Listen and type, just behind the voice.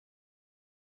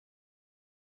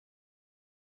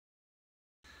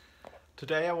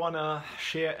Today I want to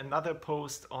share another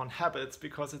post on habits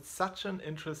because it's such an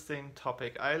interesting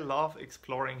topic. I love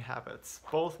exploring habits,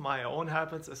 both my own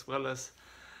habits as well as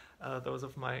those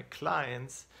of my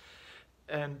clients.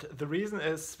 And the reason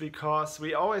is because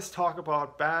we always talk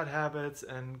about bad habits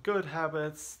and good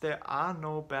habits. There are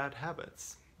no bad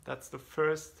habits. That's the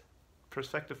first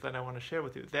perspective that I want to share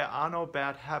with you. There are no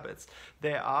bad habits.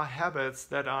 There are habits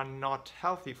that are not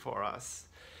healthy for us.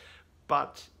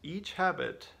 But each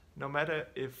habit, no matter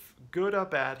if good or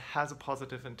bad, has a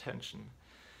positive intention.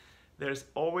 There's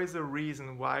always a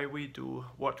reason why we do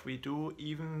what we do,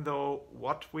 even though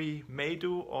what we may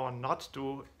do or not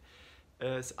do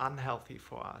is unhealthy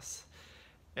for us.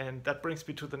 And that brings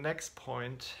me to the next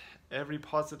point. Every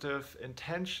positive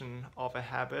intention of a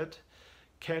habit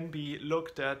can be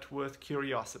looked at with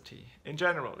curiosity. In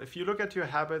general, if you look at your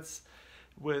habits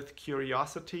with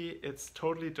curiosity, it's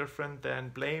totally different than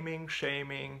blaming,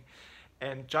 shaming,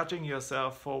 and judging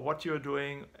yourself for what you're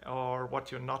doing or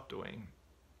what you're not doing.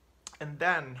 And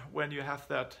then when you have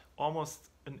that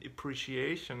almost an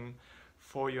appreciation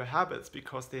for your habits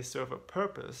because they serve a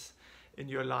purpose in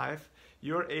your life,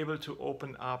 you're able to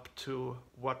open up to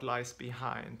what lies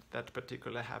behind that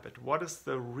particular habit. What is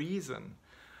the reason?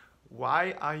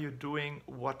 Why are you doing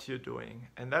what you're doing?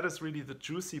 And that is really the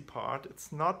juicy part.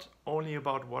 It's not only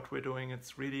about what we're doing,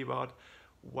 it's really about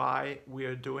why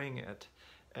we're doing it.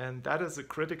 And that is a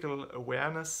critical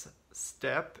awareness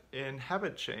step in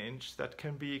habit change that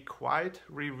can be quite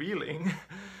revealing.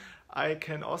 I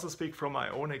can also speak from my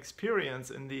own experience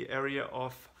in the area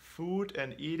of food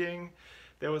and eating.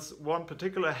 There was one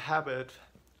particular habit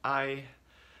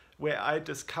where I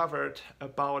discovered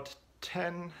about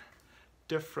 10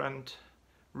 different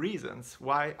reasons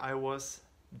why I was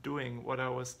doing what I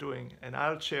was doing, and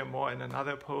I'll share more in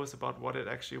another post about what it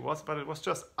actually was, but it was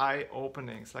just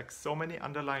eye-opening. It's like so many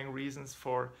underlying reasons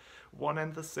for one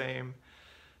and the same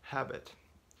habit.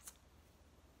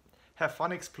 Have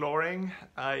fun exploring.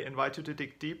 I invite you to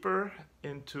dig deeper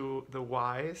into the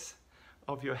whys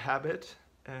of your habit,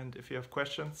 and if you have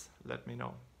questions, let me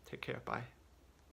know. Take care. Bye.